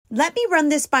"Let me run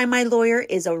this by my lawyer"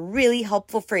 is a really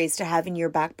helpful phrase to have in your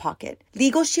back pocket.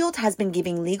 Legal Shield has been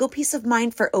giving legal peace of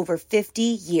mind for over 50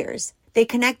 years. They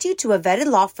connect you to a vetted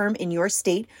law firm in your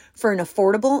state for an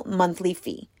affordable monthly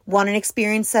fee. Want an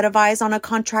experienced set of eyes on a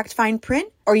contract fine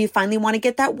print? Or you finally want to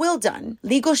get that will done?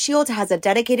 Legal Shield has a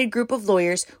dedicated group of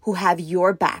lawyers who have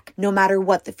your back, no matter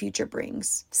what the future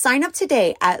brings. Sign up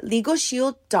today at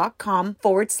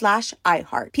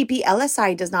LegalShield.com/iHeart.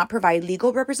 PPLSI does not provide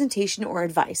legal representation or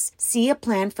advice. See a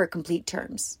plan for complete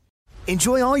terms.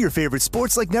 Enjoy all your favorite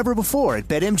sports like never before at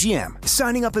BetMGM.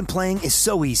 Signing up and playing is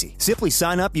so easy. Simply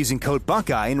sign up using code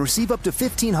Buckeye and receive up to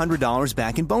 $1,500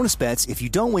 back in bonus bets if you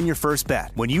don't win your first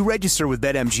bet. When you register with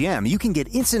BetMGM, you can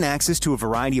get instant access to a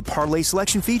variety of parlay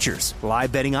selection features,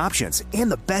 live betting options,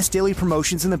 and the best daily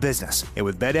promotions in the business. And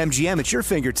with BetMGM at your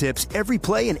fingertips, every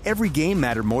play and every game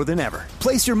matter more than ever.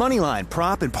 Place your moneyline,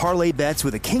 prop, and parlay bets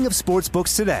with the king of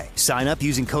sportsbooks today. Sign up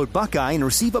using code Buckeye and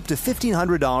receive up to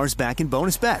 $1,500 back in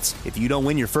bonus bets if you don't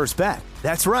win your first bet.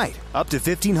 That's right, up to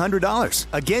 $1,500.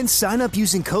 Again, sign up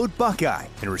using code Buckeye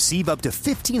and receive up to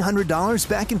 $1,500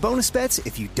 back in bonus bets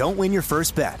if you don't win your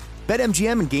first bet.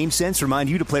 BetMGM and GameSense remind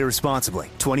you to play responsibly.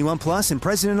 21 plus and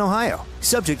present in Ohio.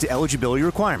 Subject to eligibility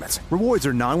requirements. Rewards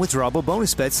are non-withdrawable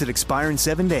bonus bets that expire in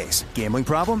 7 days. Gambling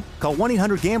problem? Call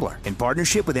 1-800-GAMBLER in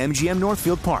partnership with MGM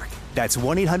Northfield Park. That's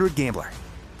 1-800-GAMBLER.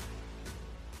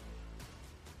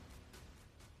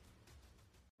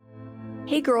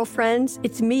 Hey girlfriends,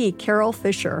 it's me, Carol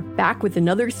Fisher, back with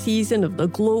another season of the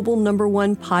global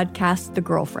 #1 podcast, The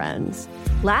Girlfriends.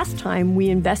 Last time, we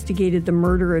investigated the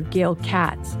murder of Gail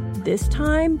Katz. This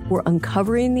time, we're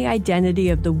uncovering the identity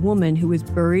of the woman who was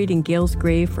buried in Gail's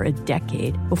grave for a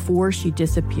decade before she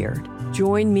disappeared.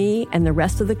 Join me and the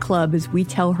rest of the club as we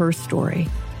tell her story.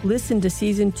 Listen to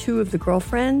Season 2 of The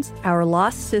Girlfriends, Our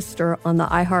Lost Sister on the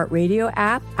iHeartRadio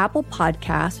app, Apple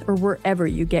Podcasts, or wherever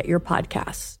you get your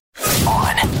podcasts.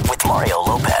 On with Mario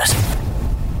Lopez.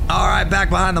 All right, back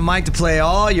behind the mic to play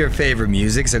all your favorite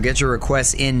music. So get your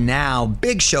requests in now.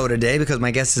 Big show today because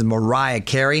my guest is Mariah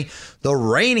Carey, the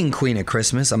reigning queen of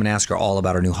Christmas. I'm going to ask her all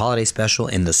about her new holiday special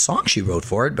and the song she wrote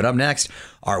for it. But up next,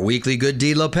 our weekly Good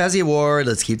Deed Lopez Award.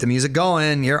 Let's keep the music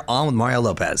going. You're on with Mario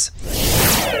Lopez.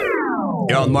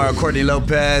 You're on with Mario Courtney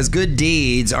Lopez. Good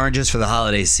deeds aren't just for the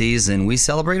holiday season. We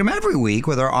celebrate them every week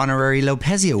with our honorary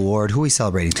Lopez Award. Who are we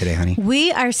celebrating today, honey?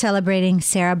 We are celebrating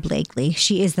Sarah Blakely.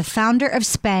 She is the founder of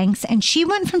Spanx, and she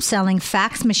went from selling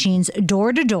fax machines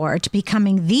door to door to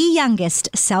becoming the youngest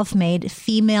self-made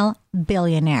female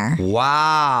billionaire.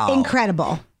 Wow.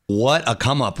 Incredible. What a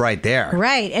come up right there.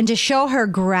 Right. And to show her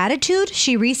gratitude,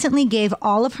 she recently gave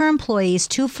all of her employees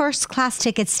 2 first-class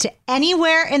tickets to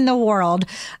anywhere in the world,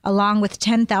 along with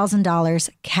 $10,000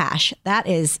 cash. That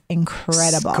is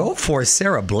incredible. Go for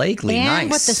Sarah Blakely. And nice.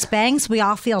 with the Spanx, we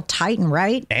all feel tight and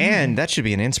right. And that should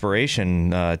be an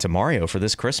inspiration to Mario for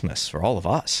this Christmas, for all of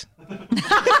us.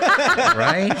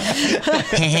 Right?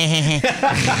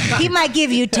 He might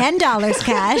give you $10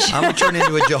 cash. I'm going to turn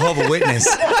into a Jehovah's Witness.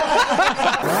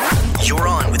 You're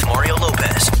on with Mario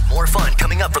Lopez. More fun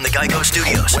coming up from the Geico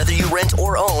Studios. Whether you rent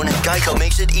or own, Geico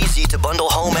makes it easy to bundle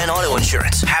home and auto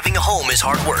insurance. Having a home is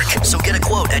hard work, so get a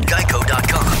quote at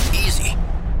geico.com. Easy.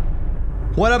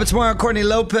 What up? It's Mario Courtney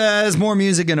Lopez. More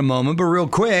music in a moment, but real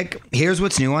quick, here's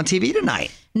what's new on TV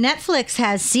tonight. Netflix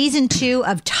has season 2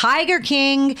 of Tiger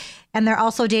King, and they're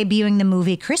also debuting the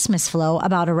movie Christmas Flow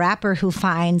about a rapper who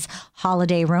finds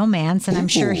holiday romance, and I'm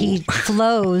sure he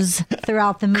flows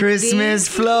throughout the movie. Christmas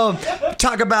Flow.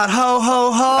 Talk about ho,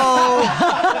 ho,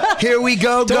 ho. Here we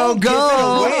go, go,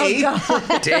 go.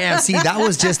 Damn, see, that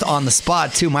was just on the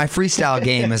spot, too. My freestyle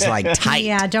game is like tight.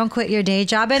 Yeah, don't quit your day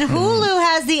job. And Hulu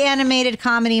has the animated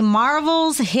comedy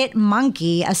Marvel's Hit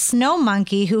Monkey, a snow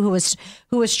monkey who was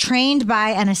trained by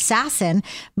an assassin,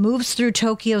 moves through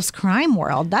Tokyo's crime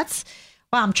world.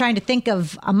 Wow, I'm trying to think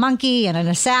of a monkey and an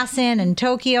assassin in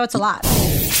Tokyo. It's a lot.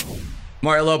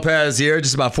 Mario Lopez here,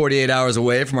 just about 48 hours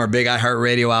away from our big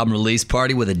iHeartRadio album release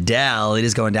party with Adele. It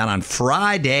is going down on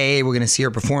Friday. We're going to see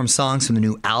her perform songs from the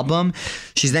new album.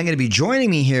 She's then going to be joining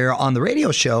me here on the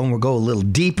radio show, and we'll go a little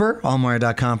deeper on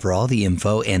Mario.com for all the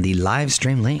info and the live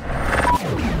stream link.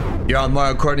 You're on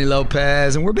Mario Courtney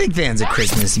Lopez, and we're big fans of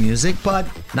Christmas music, but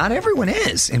not everyone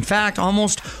is. In fact,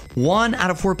 almost 1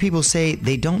 out of 4 people say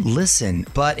they don't listen,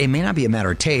 but it may not be a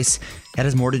matter of taste. That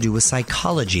has more to do with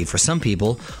psychology. For some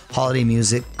people, holiday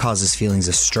music causes feelings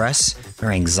of stress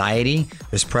or anxiety.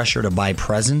 There's pressure to buy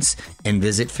presents and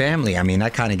visit family. I mean, I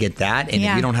kind of get that. And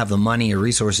if you don't have the money or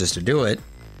resources to do it,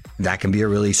 that can be a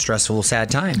really stressful, sad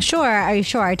time. Sure.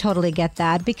 I totally get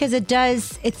that, because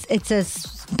it's a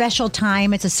special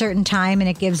time. It's a certain time, and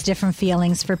it gives different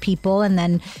feelings for people. And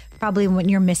then Probably when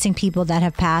you're missing people that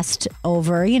have passed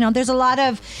over. You know, there's a lot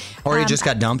of... Or you just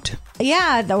got dumped.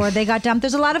 Yeah, or they got dumped.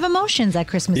 There's a lot of emotions that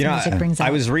Christmas music brings out. I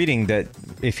was reading that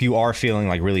if you are feeling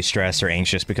like really stressed or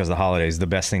anxious because of the holidays, the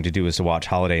best thing to do is to watch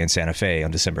Holiday in Santa Fe on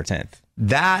December 10th.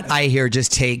 That, I hear,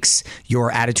 just takes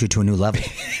your attitude to a new level.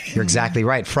 You're exactly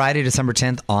right. Friday, December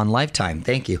 10th on Lifetime.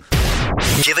 Thank you.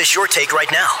 Give us your take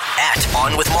right now at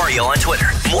On With Mario on Twitter.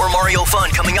 More Mario fun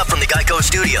coming up from the Geico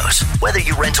Studios. Whether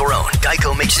you rent or own,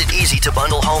 Geico makes it easy to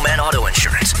bundle home and auto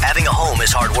insurance. Having a home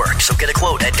is hard work, so get a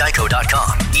quote at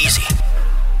geico.com. Easy.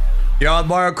 You're on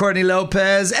Mario Courtney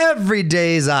Lopez. Every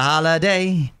day's a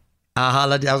holiday. A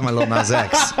holiday. That was my Lil Nas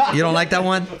X. You don't like that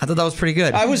one? I thought that was pretty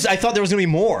good. I thought there was going to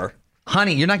be more.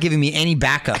 Honey, you're not giving me any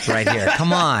backup right here.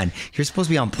 Come on. You're supposed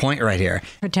to be on point right here.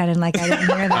 Pretending like I didn't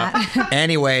hear that.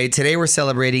 Anyway, today we're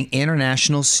celebrating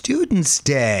International Students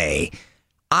Day.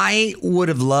 I would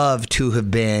have loved to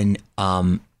have been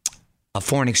a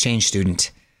foreign exchange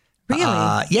student. Really?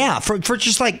 Yeah, for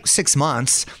just like 6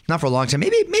 months, not for a long time,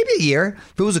 maybe a year.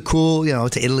 If it was a cool,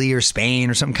 to Italy or Spain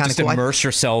or something kind of cool. Just immerse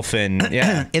yourself in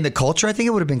in the culture. I think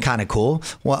it would have been kind of cool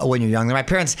when you're younger. My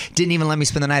parents didn't even let me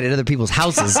spend the night at other people's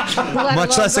houses,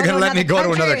 much less they're going to let me go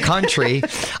to another country.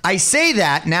 I say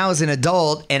that now as an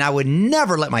adult, and I would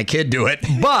never let my kid do it,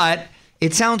 but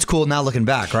it sounds cool now looking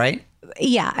back, right?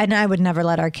 Yeah, and I would never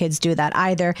let our kids do that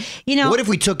either. What if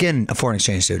we took in a foreign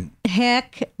exchange student?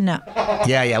 Heck no.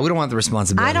 Yeah, we don't want the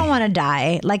responsibility. I don't want to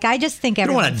die. Like, I just think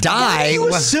everyone... You don't want to die? You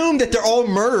assume that they're all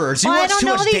murderers. You watch too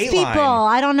much Dateline.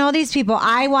 I don't know these people.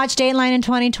 I watched Dateline in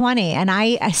 2020, and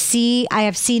I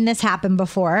have seen this happen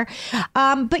before.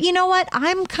 But you know what?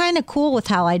 I'm kind of cool with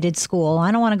how I did school.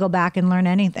 I don't want to go back and learn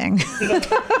anything.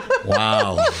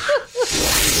 Wow.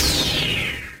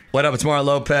 What up? It's Mario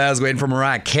Lopez, waiting for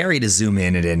Mariah Carey to zoom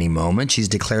in at any moment. She's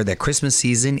declared that Christmas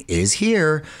season is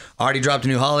here. Already dropped a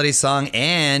new holiday song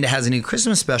and has a new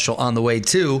Christmas special on the way,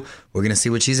 too. We're going to see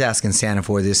what she's asking Santa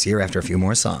for this year after a few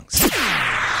more songs.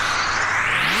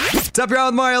 What's up, y'all?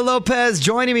 With Mario Lopez.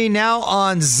 Joining me now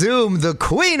on Zoom, the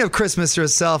queen of Christmas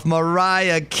herself,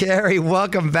 Mariah Carey.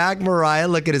 Welcome back, Mariah.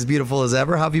 Looking as beautiful as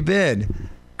ever. How have you been?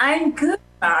 I'm good,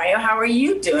 Mario. How are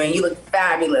you doing? You look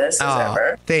fabulous as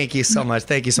ever. Thank you so much.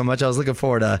 Thank you so much. I was looking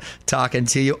forward to talking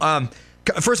to you.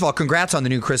 First of all, congrats on the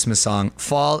new Christmas song,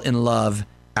 Fall in Love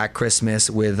at Christmas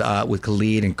with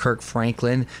Khalid and Kirk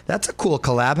Franklin. That's a cool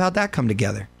collab. How'd that come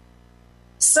together?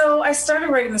 So I started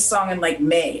writing the song in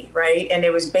May, right? And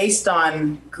it was based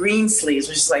on Greensleeves,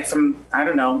 which is from, I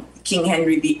don't know, King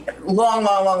Henry the long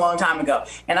time ago.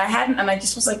 And I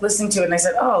just was listening to it and I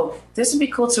said, oh, this would be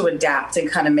cool to adapt and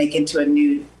kind of make into a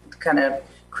new kind of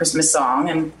Christmas song.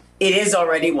 And it is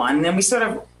already one. And then we sort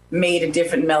of made a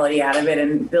different melody out of it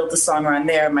and built a song around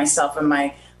there, myself and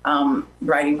my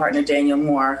writing partner, Daniel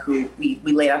Moore, who we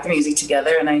laid out the music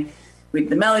together. And I read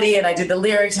the melody and I did the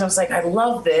lyrics. And I was like, I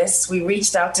love this. We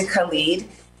reached out to Khalid,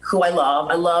 who I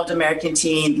love. I loved American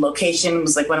Teen. Location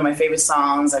was one of my favorite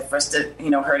songs. I first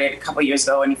heard it a couple years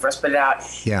ago when he first put it out.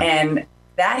 Yeah. And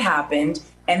that happened.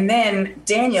 And then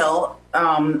Daniel,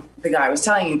 the guy I was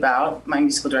telling you about, my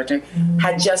musical director,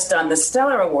 had just done the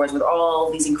Stellar Awards with all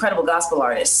these incredible gospel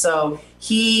artists. So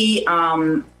he,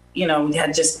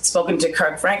 had just spoken to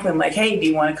Kirk Franklin, hey, do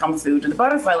you want to come through to the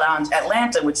Butterfly Lounge,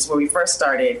 Atlanta, which is where we first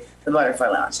started the Butterfly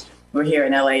Lounge. We're here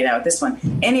in LA now at this one.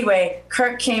 Anyway,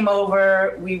 Kirk came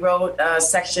over. We wrote a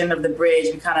section of the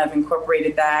bridge. We kind of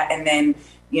incorporated that and then,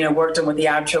 worked on what the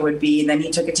outro would be. And then he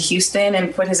took it to Houston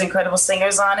and put his incredible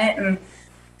singers on it. And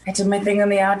I did my thing on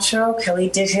the outro. Kelly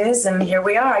did his. And here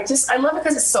we are. I love it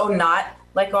because it's so not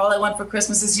like All I Want for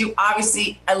Christmas Is You.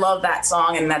 Obviously, I love that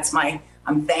song. And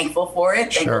I'm thankful for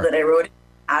it. Thankful that I wrote it.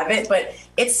 Have it, but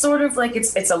it's sort of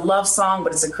it's a love song,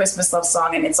 but it's a Christmas love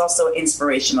song, and it's also an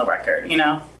inspirational record,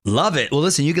 Love it. Well,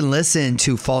 listen, you can listen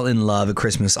to Fall in Love at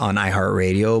Christmas on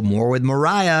iHeartRadio. More with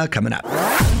Mariah coming up.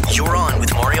 You're on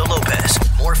with Mario Lopez.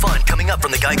 More fun coming up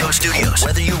from the Geico Studios.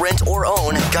 Whether you rent or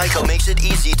own, Geico makes it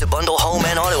easy to bundle home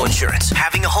and auto insurance.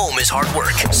 Having a home is hard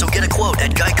work, so get a quote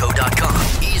at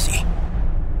geico.com. Easy.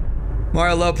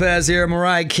 Mario Lopez here,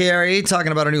 Mariah Carey,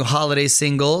 talking about her new holiday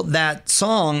single. That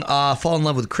song, Fall in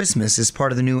Love with Christmas, is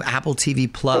part of the new Apple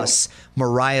TV Plus,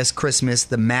 Mariah's Christmas,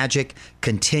 The Magic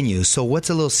Continues. So what's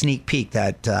a little sneak peek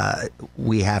that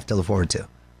we have to look forward to?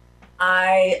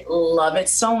 I love it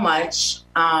so much.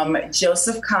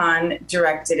 Joseph Kahn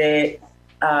directed it.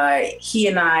 He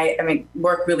and I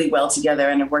work really well together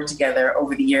and have worked together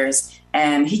over the years.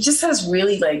 And he just has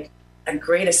really a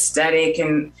great aesthetic,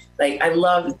 and I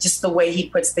love just the way he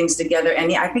puts things together.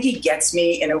 And I think he gets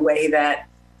me in a way that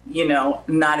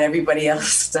not everybody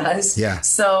else does. Yeah.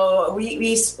 So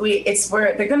it's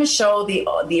where they're going to show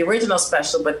the original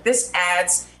special, but this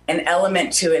adds an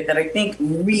element to it that I think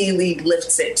really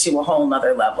lifts it to a whole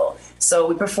nother level. So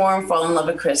we perform Fall in Love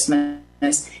with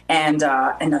Christmas and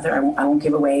another, I won't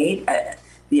give away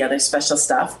the other special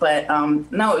stuff, but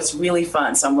no, it's really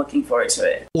fun. So I'm looking forward to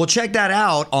it. Well, check that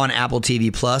out on Apple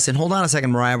TV Plus. And hold on a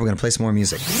second, Mariah, we're going to play some more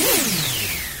music.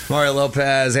 Mario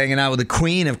Lopez hanging out with the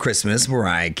queen of Christmas,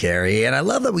 Mariah Carey. And I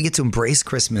love that we get to embrace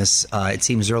Christmas, it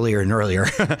seems earlier and earlier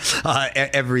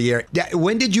every year.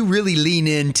 When did you really lean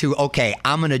into, okay,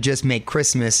 I'm going to just make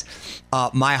Christmas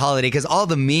my holiday? Because all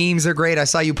the memes are great. I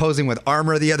saw you posing with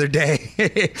armor the other day.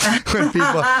 When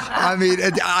people, I mean,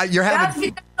 you're having... That's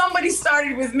because somebody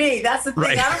started with me. That's the thing.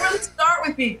 Right. I don't really start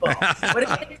with people. But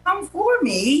if they come for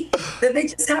me, then they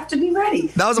just have to be ready.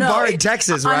 That was a bar in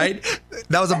Texas, right?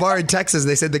 That was a bar in Texas.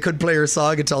 They said they couldn't play your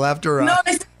song until after... No,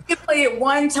 they said you could play it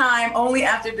one time, only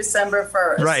after December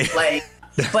 1st. Right.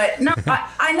 But no,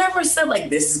 I never said,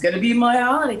 this is going to be my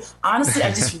holiday. Honestly, I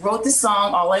just wrote this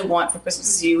song, All I Want for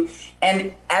Christmas Is You.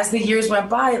 And as the years went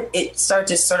by, it started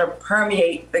to sort of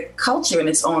permeate the culture in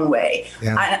its own way.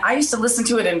 Yeah. I used to listen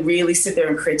to it and really sit there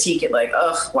and critique it,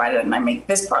 why didn't I make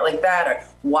this part like that? Or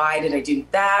why did I do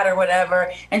that or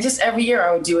whatever? And just every year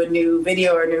I would do a new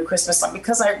video or a new Christmas song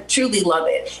because I truly love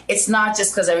it. It's not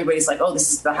just because everybody's like, oh,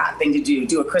 this is the hot thing to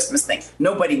do a Christmas thing.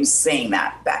 Nobody was saying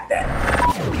that back then.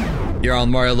 You're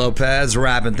on Mario Lopez,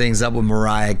 wrapping things up with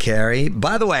Mariah Carey.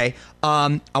 By the way,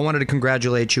 I wanted to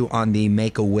congratulate you on the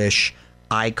Make-A-Wish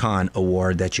Icon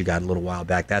Award that you got a little while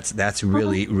back. That's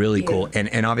really, really cool.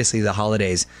 And obviously the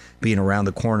holidays being around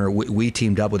the corner, we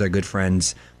teamed up with our good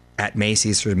friends at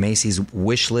Macy's for Macy's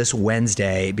Wish List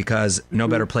Wednesday, because no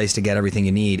better place to get everything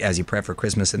you need as you prep for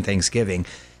Christmas and Thanksgiving.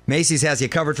 Macy's has you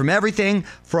covered from everything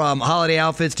from holiday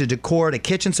outfits to decor to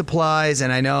kitchen supplies.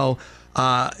 And I know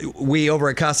we over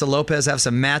at Casa Lopez have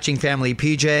some matching family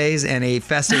PJs and a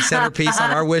festive centerpiece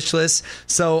on our wish list.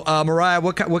 So, Mariah,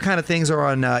 what kind of things are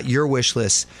on your wish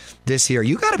list this year?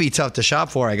 You got to be tough to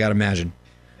shop for, I got to imagine.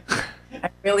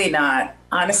 I'm really not.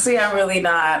 Honestly, I'm really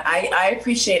not. I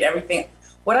appreciate everything.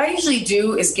 What I usually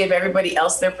do is give everybody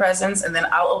else their presents, and then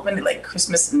I'll open it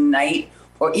Christmas night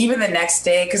or even the next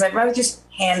day, because I'd rather just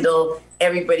handle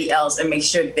everybody else and make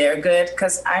sure they're good,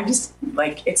 because I'm just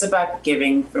it's about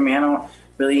giving for me. I don't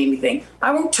really need anything.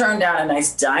 I won't turn down a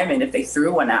nice diamond if they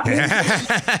threw one at me.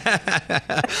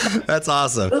 That's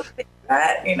awesome.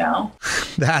 That,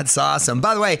 That's awesome.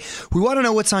 By the way, we want to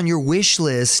know what's on your wish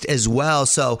list as well.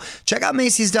 So check out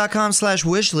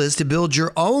Macy's.com/wish list to build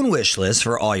your own wish list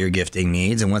for all your gifting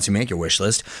needs. And once you make your wish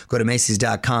list, go to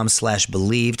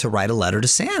Macy's.com/believe to write a letter to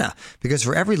Santa. Because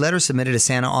for every letter submitted to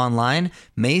Santa online,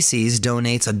 Macy's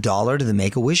donates $1 to the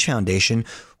Make-A-Wish Foundation,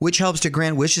 which helps to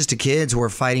grant wishes to kids who are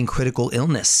fighting critical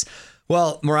illness.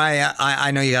 Well, Mariah,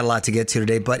 I know you got a lot to get to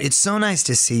today, but it's so nice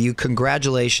to see you.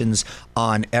 Congratulations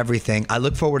on everything. I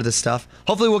look forward to this stuff.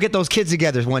 Hopefully we'll get those kids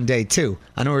together one day, too.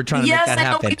 I know we're trying to make that happen. Yes,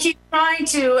 I know we keep trying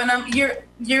to. And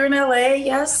you're in L.A.,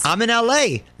 yes? I'm in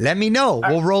L.A. Let me know.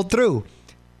 We'll roll through.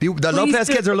 The Lopez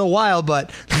kids are a little wild,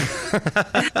 but...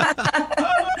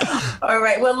 All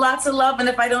right. Well, lots of love. And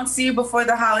if I don't see you before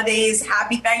the holidays,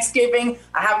 happy Thanksgiving.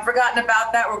 I haven't forgotten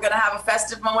about that. We're going to have a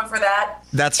festive moment for that.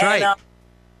 That's right.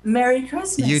 Merry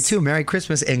Christmas. You too. Merry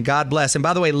Christmas and God bless. And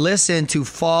by the way, listen to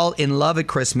Fall in Love at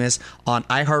Christmas on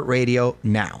iHeartRadio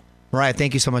now. Mariah,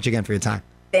 thank you so much again for your time.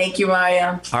 Thank you,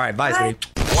 Mariah. All right. Bye, sweetie.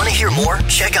 Want to hear more?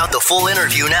 Check out the full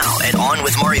interview now at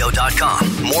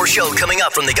OnWithMario.com. More show coming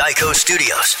up from the Geico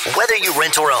Studios. Whether you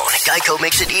rent or own, Geico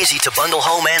makes it easy to bundle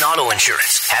home and auto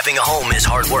insurance. Having a home is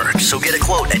hard work, so get a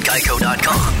quote at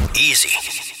Geico.com. Easy.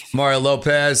 Mario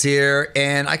Lopez here,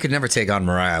 and I could never take on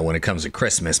Mariah when it comes to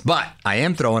Christmas, but I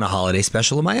am throwing a holiday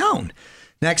special of my own.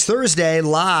 Next Thursday,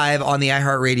 live on the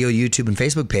iHeartRadio YouTube and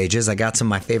Facebook pages, I got some of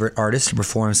my favorite artists to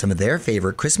perform some of their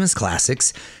favorite Christmas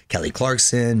classics. Kelly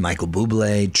Clarkson, Michael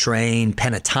Bublé, Train,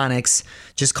 Pentatonix.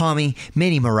 Just call me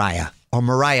Mini Mariah or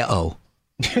Mariah O.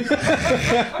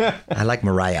 I like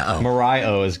Mariah O. Mariah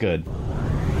O is good.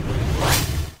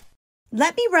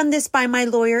 Let me run this by my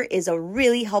lawyer is a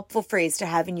really helpful phrase to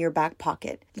have in your back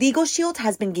pocket. Legal Shield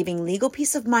has been giving legal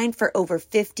peace of mind for over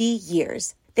 50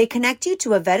 years. They connect you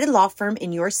to a vetted law firm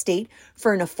in your state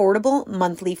for an affordable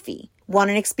monthly fee. Want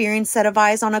an experienced set of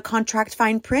eyes on a contract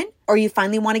fine print? Or you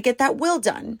finally want to get that will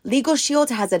done? Legal Shield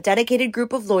has a dedicated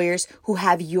group of lawyers who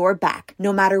have your back,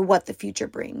 no matter what the future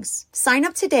brings. Sign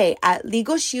up today at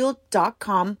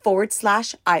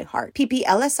LegalShield.com/iHeart.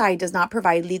 PPLSI does not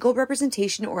provide legal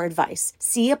representation or advice.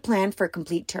 See a plan for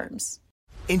complete terms.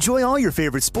 Enjoy all your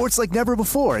favorite sports like never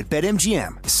before at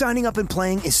BetMGM. Signing up and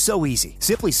playing is so easy.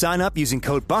 Simply sign up using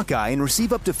code Buckeye and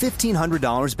receive up to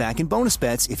 $1,500 back in bonus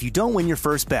bets if you don't win your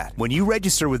first bet. When you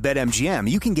register with BetMGM,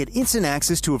 you can get instant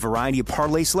access to a variety of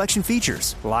parlay selection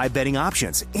features, live betting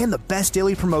options, and the best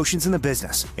daily promotions in the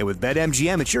business. And with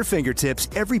BetMGM at your fingertips,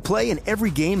 every play and every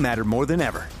game matter more than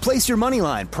ever. Place your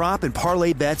moneyline, prop, and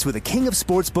parlay bets with the king of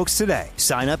sportsbooks today.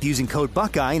 Sign up using code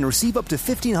Buckeye and receive up to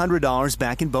 $1,500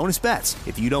 back in bonus bets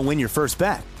if you don't win your first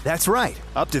bet. That's right,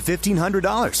 up to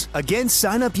 $1,500. Again,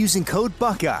 sign up using code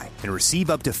Buckeye and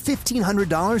receive up to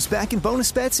 $1,500 back in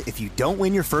bonus bets if you don't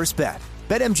win your first bet.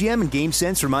 BetMGM and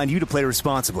GameSense remind you to play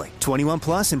responsibly. 21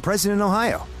 plus and present in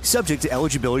Ohio. Subject to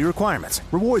eligibility requirements.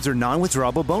 Rewards are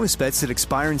non-withdrawable bonus bets that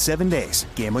expire in 7 days.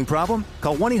 Gambling problem?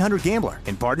 Call 1-800-GAMBLER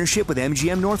in partnership with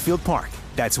MGM Northfield Park.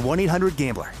 That's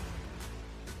 1-800-GAMBLER.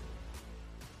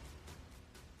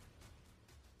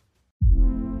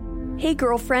 Hey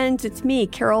girlfriends, it's me,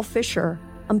 Carol Fisher.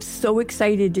 I'm so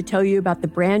excited to tell you about the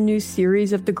brand new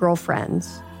series of The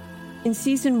Girlfriends. In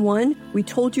season 1, we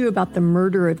told you about the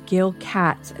murder of Gail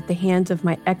Katz at the hands of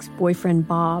my ex-boyfriend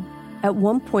Bob. At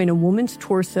one point, a woman's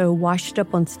torso washed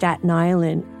up on Staten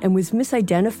Island and was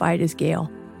misidentified as Gail.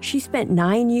 She spent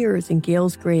 9 years in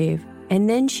Gail's grave, and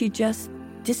then she just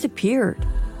disappeared.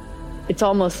 It's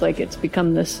almost like it's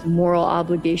become this moral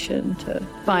obligation to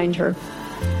find her.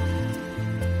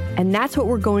 And that's what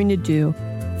we're going to do.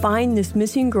 Find this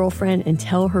missing girlfriend and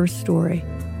tell her story.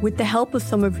 With the help of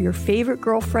some of your favorite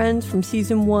girlfriends from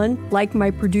season 1, like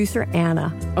my producer,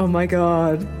 Anna. Oh my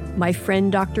God. My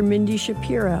friend, Dr. Mindy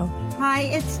Shapiro. Hi,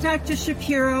 it's Dr.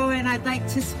 Shapiro, and I'd like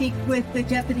to speak with the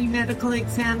deputy medical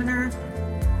examiner.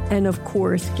 And of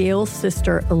course, Gail's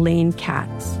sister, Elaine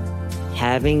Katz.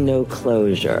 Having no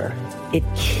closure, it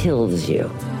kills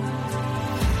you.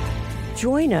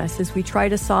 Join us as we try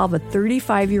to solve a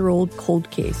 35-year-old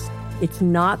cold case. It's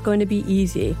not going to be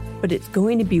easy, but it's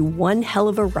going to be one hell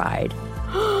of a ride.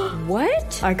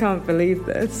 What? I can't believe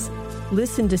this.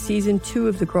 Listen to season 2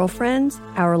 of The Girlfriends,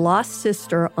 Our Lost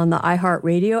Sister on the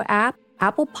iHeartRadio app,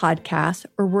 Apple Podcasts,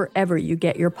 or wherever you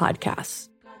get your podcasts.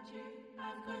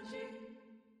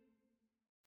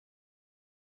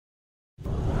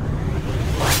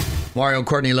 Mario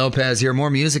Courtney Lopez here. More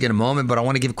music in a moment, but I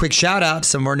want to give a quick shout out to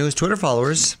some of our newest Twitter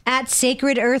followers. At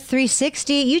Sacred Earth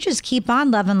 360, you just keep on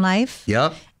loving life.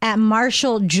 Yep. At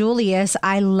Marshall Julius,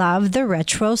 I love the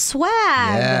retro swag.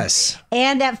 Yes.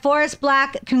 And at Forrest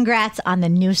Black, congrats on the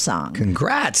new song.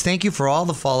 Congrats. Thank you for all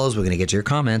the follows. We're going to get to your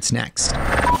comments next.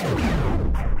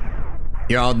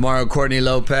 You're on with Mario Courtney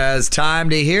Lopez. Time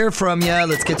to hear from you.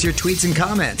 Let's get to your tweets and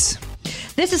comments.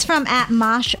 This is from at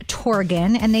Mosh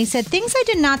Torgan, and they said, things I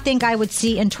did not think I would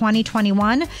see in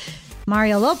 2021.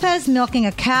 Mario Lopez milking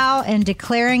a cow and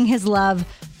declaring his love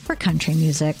for country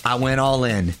music. I went all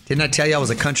in. Didn't I tell you I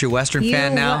was a country western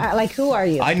fan now? Like, who are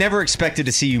you? I never expected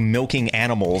to see you milking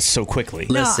animals so quickly.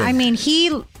 Listen. No, I mean,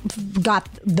 he got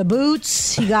the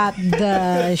boots, he got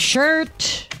the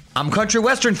shirt. I'm a country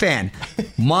western fan.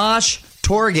 Mosh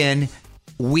Torgan,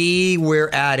 we were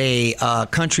at a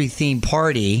country themed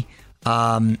party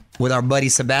with our buddy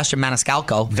Sebastian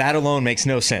Maniscalco. That alone makes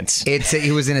no sense.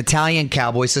 He was an Italian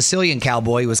cowboy, Sicilian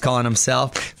cowboy, he was calling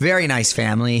himself. Very nice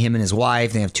family, him and his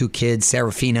wife. They have 2 kids,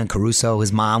 Serafina and Caruso.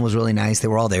 His mom was really nice. They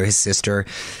were all there, his sister.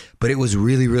 But it was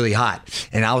really, really hot.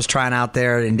 And I was trying out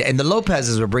there, and the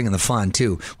Lopezes were bringing the fun,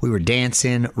 too. We were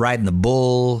dancing, riding the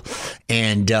bull,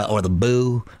 and or the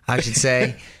boo, I should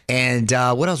say. And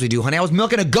what else we do, honey? I was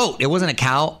milking a goat. It wasn't a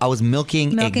cow. I was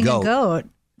milking a goat.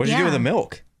 What did you do with the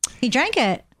milk? He drank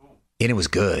it. And it was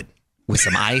good. With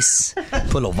some ice, put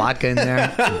a little vodka in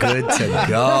there. Good to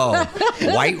go.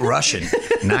 White Russian.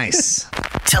 Nice.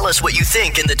 Tell us what you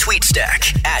think in the tweet stack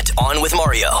at On With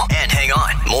Mario. And hang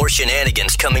on, more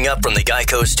shenanigans coming up from the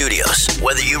Geico Studios.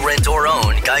 Whether you rent or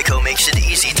own, Geico makes it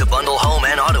easy to bundle home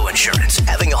and auto insurance.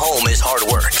 Having a home is hard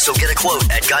work, so get a quote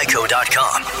at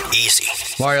geico.com. Easy.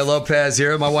 Mario Lopez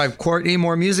here with my wife Courtney.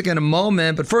 More music in a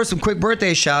moment, but first some quick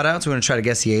birthday shout outs. We're going to try to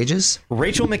guess the ages.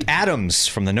 Rachel McAdams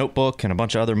from The Notebook and a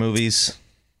bunch of other movies.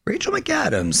 Rachel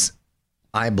McAdams,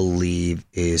 I believe,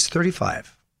 is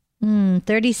 35.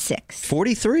 36.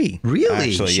 43. Really?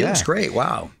 Actually, she looks great.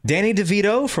 Wow. Danny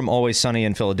DeVito from Always Sunny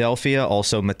in Philadelphia.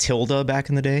 Also Matilda back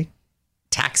in the day.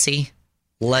 Taxi.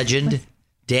 Legend.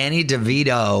 Danny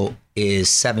DeVito is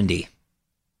 70.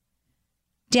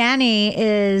 Danny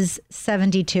is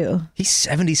 72. He's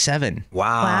 77.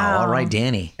 Wow. All right,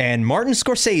 Danny. And Martin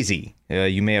Scorsese.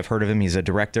 You may have heard of him. He's a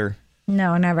director.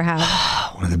 No, never have.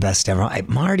 One of the best ever.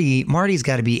 Marty's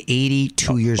got to be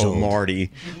 82 years old.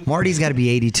 Marty's got to be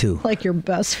 82. Like your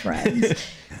best friends.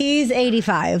 He's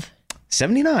 85.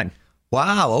 79.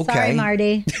 Wow, okay. Sorry,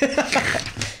 Marty.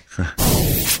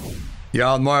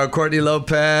 Y'all, Mario Courtney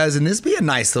Lopez, and this be a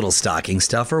nice little stocking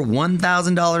stuffer.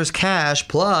 $1,000 cash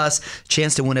plus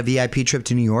chance to win a VIP trip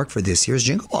to New York for this year's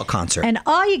Jingle Ball concert. And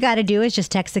all you got to do is just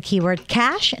text the keyword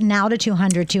cash now to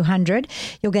 200-200.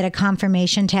 You'll get a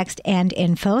confirmation text and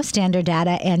info. Standard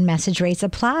data and message rates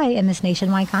apply in this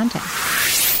nationwide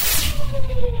contest.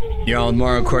 You're on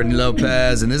Mario Courtney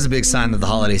Lopez, and this is a big sign that the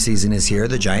holiday season is here.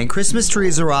 The giant Christmas tree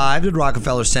has arrived at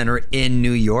Rockefeller Center in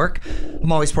New York.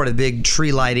 I'm always part of the big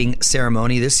tree lighting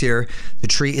ceremony. This year, the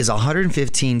tree is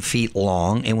 115 feet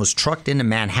long and was trucked into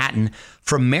Manhattan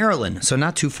from Maryland, so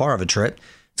not too far of a trip.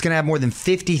 It's going to have more than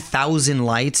 50,000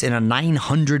 lights and a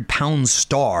 900-pound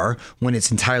star when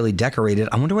it's entirely decorated.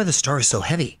 I wonder why the star is so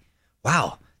heavy.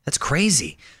 Wow, that's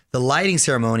crazy. The lighting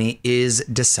ceremony is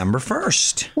December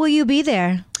 1st. Will you be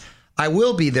there? I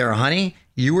will be there, honey.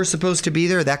 You were supposed to be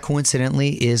there. That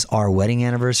coincidentally is our wedding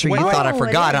anniversary. You thought I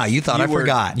forgot, huh? You thought I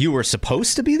forgot. You were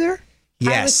supposed to be there?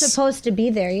 Yes. I was supposed to be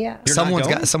there, yeah. Someone's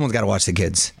got to watch the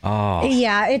kids. Oh.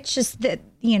 Yeah, it's just that,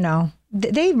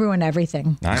 they ruin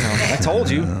everything. I know. I told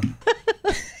you.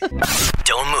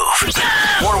 Don't move.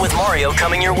 More with Mario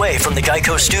coming your way from the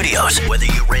Geico Studios. Whether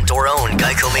you rent or own,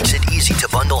 Geico makes it easy to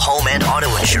bundle home and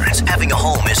auto insurance. Having a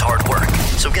home is hard work.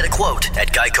 So get a quote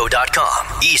at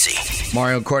geico.com. Easy.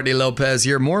 Mario Courtney Lopez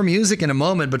here. More music in a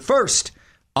moment. But first,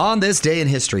 on this day in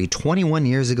history, 21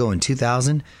 years ago in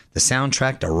 2000, the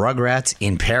soundtrack to Rugrats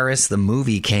in Paris, the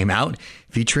movie, came out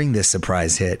featuring this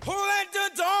surprise hit. Who let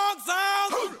the dogs out?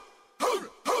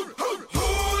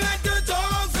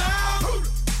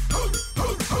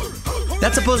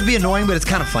 That's supposed to be annoying, but it's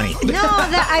kind of funny. No,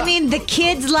 the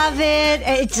kids love it.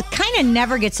 It kind of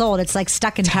never gets old. It's like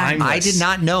stuck in time. I did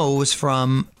not know it was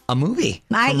from a movie.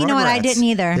 You know what? I didn't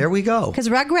either. There we go. Because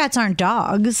Rugrats aren't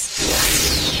dogs.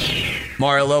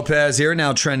 Mario Lopez here,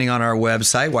 now trending on our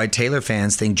website. Why Taylor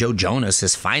fans think Joe Jonas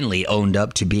has finally owned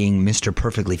up to being Mr.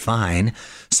 Perfectly Fine.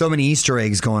 So many Easter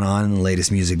eggs going on in the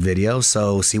latest music video.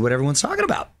 So see what everyone's talking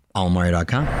about on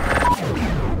Mario.com.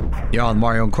 You're on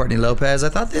Mario and Courtney Lopez. I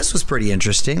thought this was pretty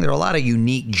interesting. There are a lot of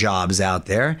unique jobs out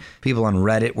there. People on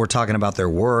Reddit were talking about their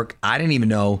work. I didn't even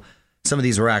know some of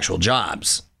these were actual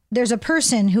jobs. There's a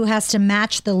person who has to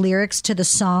match the lyrics to the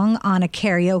song on a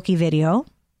karaoke video.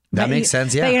 That makes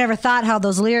sense, yeah. But you never thought how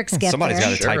those lyrics get Somebody's there.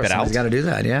 got to type it out. Somebody's got to do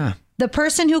that, yeah. The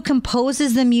person who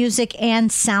composes the music and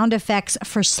sound effects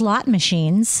for slot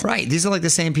machines. Right. These are like the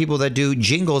same people that do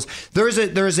jingles. There's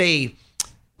a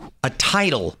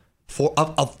title for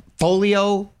a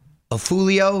folio. A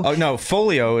folio? Oh no,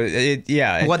 folio.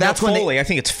 Yeah. Well, that's when Foley. I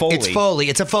think it's Foley. It's Foley.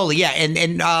 It's a Foley. Yeah,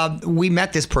 and we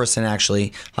met this person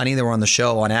actually, honey. They were on the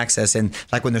show on Access, and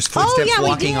like when there's footsteps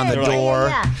walking on the door.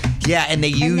 Yeah, and they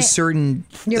use certain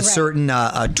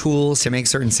tools to make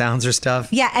certain sounds or stuff.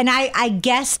 Yeah, and I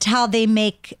guessed how they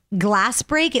make glass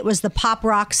break. It was the pop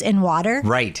rocks in water.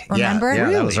 Right. Remember? Yeah,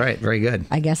 that was right. Very good.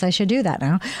 I guess I should do that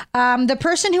now. The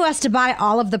person who has to buy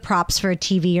all of the props for a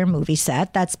TV or movie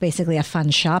set. That's basically a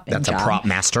fun shopping That's job. a prop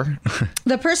master.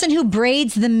 The person who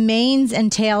braids the manes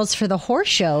and tails for the horse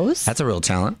shows. That's a real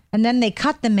talent. And then they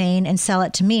cut the mane and sell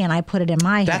it to me, and I put it in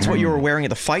my hair. That's what you were wearing at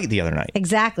the fight the other night.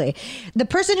 Exactly. The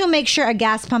person who makes sure a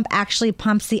gas pump actually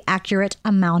pumps the accurate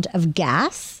amount of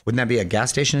gas. Wouldn't that be a gas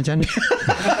station attendant?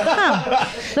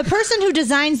 The person who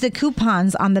designs the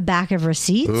coupons on the back of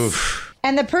receipts. Oof.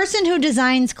 And the person who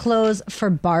designs clothes for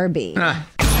Barbie.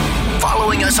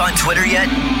 Following us on Twitter yet?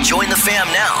 Join the fam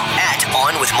now at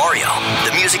On With Mario.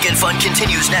 The music and fun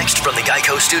continues next from the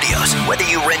Geico Studios. Whether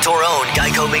you rent or own,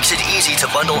 Geico makes it easy to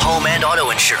bundle home and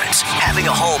auto insurance. Having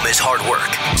a home is hard work.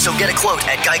 So get a quote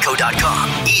at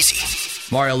geico.com. Easy.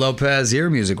 Mario Lopez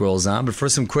here. Music rolls on, but for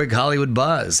some quick Hollywood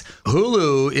buzz.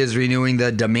 Hulu is renewing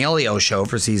the D'Amelio show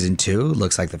for season 2.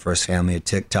 Looks like the first family of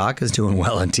TikTok is doing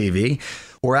well on TV.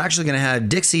 We're actually going to have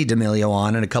Dixie D'Amelio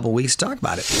on in a couple weeks to talk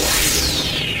about it.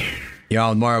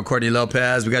 Y'all, with Mario Courtney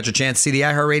Lopez. We got your chance to see the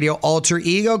iHeartRadio Alter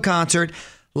Ego concert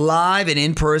live and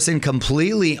in person,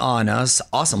 completely on us.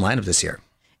 Awesome lineup this year.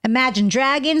 Imagine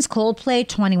Dragons, Coldplay,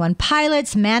 21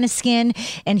 Pilots, Maneskin.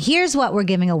 And here's what we're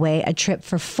giving away: a trip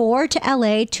for 4 to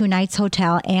LA, 2 nights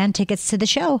hotel, and tickets to the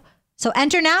show. So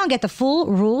enter now and get the full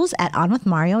rules at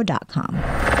onwithmario.com.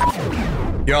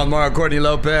 You're on Mario Courtney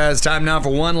Lopez. Time now for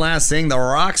one last thing. The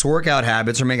Rock's workout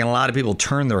habits are making a lot of people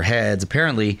turn their heads.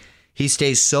 Apparently, he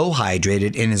stays so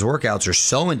hydrated and his workouts are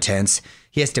so intense,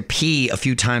 he has to pee a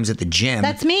few times at the gym.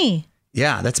 That's me.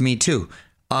 Yeah, that's me too.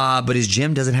 But his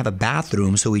gym doesn't have a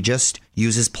bathroom, so he just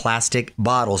uses plastic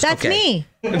bottles. That's me.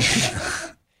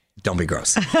 Don't be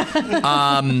gross.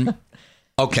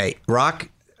 Okay, Rock,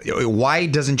 Why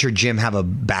doesn't your gym have a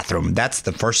bathroom? That's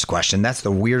the first question. That's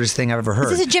the weirdest thing I've ever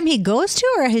heard. Is this a gym he goes to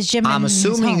or his gym? I'm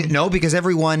assuming his home? no, because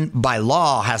everyone by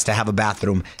law has to have a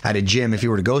bathroom at a gym if he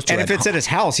were to go to. And if it's at his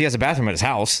house, he has a bathroom at his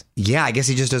house. Yeah, I guess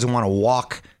he just doesn't want to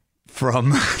walk from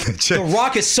the gym. The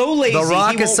Rock is so lazy. The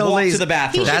Rock he is won't so walk lazy to the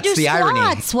bathroom. He should That's do the irony.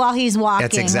 squats while he's walking.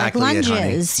 That's exactly like it, honey.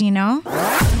 lunges, you know?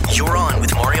 You're on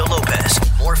with Mario Lopez.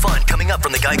 More fun coming up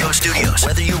from the Geico Studios.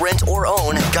 Whether you rent or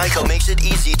own, Geico makes it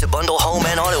easy to bundle home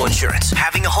and auto insurance.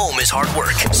 Having a home is hard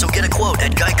work, so get a quote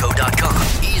at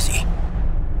geico.com. Easy.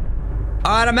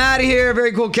 All right, I'm out of here.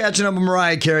 Very cool catching up with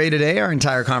Mariah Carey today. Our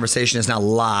entire conversation is now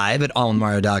live at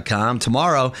allwithmario.com.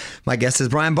 Tomorrow, my guest is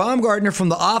Brian Baumgartner from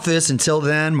The Office. Until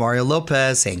then, Mario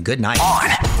Lopez saying good night. On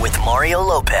with Mario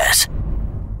Lopez.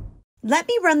 Let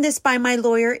me run this by my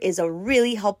lawyer is a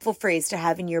really helpful phrase to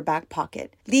have in your back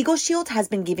pocket. Legal Shield has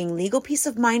been giving legal peace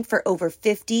of mind for over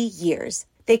 50 years.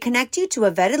 They connect you to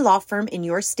a vetted law firm in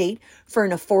your state for an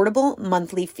affordable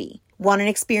monthly fee. Want an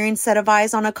experienced set of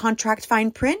eyes on a contract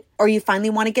fine print? Or you finally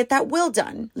want to get that will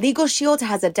done? Legal Shield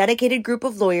has a dedicated group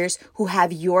of lawyers who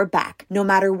have your back, no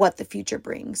matter what the future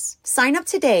brings. Sign up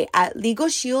today at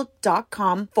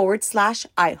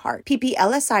LegalShield.com/iHeart.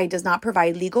 PPLSI does not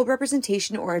provide legal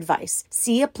representation or advice.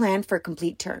 See a plan for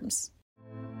complete terms.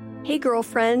 Hey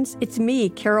girlfriends, it's me,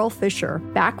 Carol Fisher,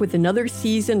 back with another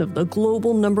season of the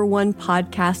global #1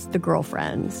 podcast, The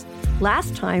Girlfriends.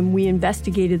 Last time, we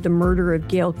investigated the murder of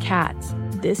Gail Katz.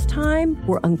 This time,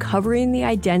 we're uncovering the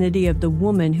identity of the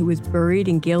woman who was buried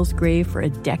in Gail's grave for a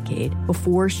decade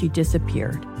before she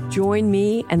disappeared. Join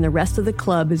me and the rest of the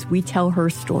club as we tell her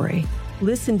story.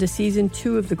 Listen to Season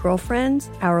 2 of The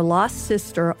Girlfriends, Our Lost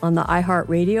Sister on the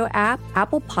iHeartRadio app,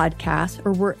 Apple Podcasts,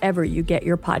 or wherever you get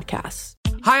your podcasts.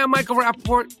 Hi, I'm Michael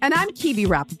Rappaport. And I'm Kibi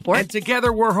Rappaport. And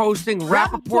together we're hosting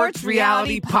Rappaport's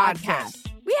Reality Podcast.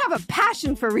 We have a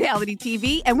passion for reality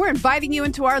TV, and we're inviting you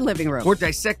into our living room. We're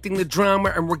dissecting the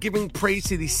drama, and we're giving praise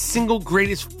to the single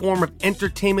greatest form of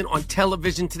entertainment on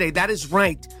television today. That is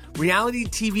right. Reality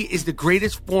TV is the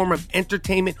greatest form of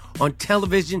entertainment on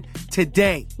television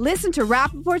today. Listen to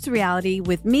Rappaport's Reality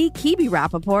with me, Kibi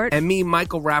Rappaport. And me,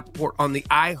 Michael Rappaport, on the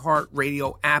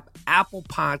iHeartRadio app, Apple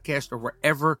Podcast, or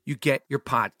wherever you get your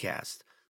podcast.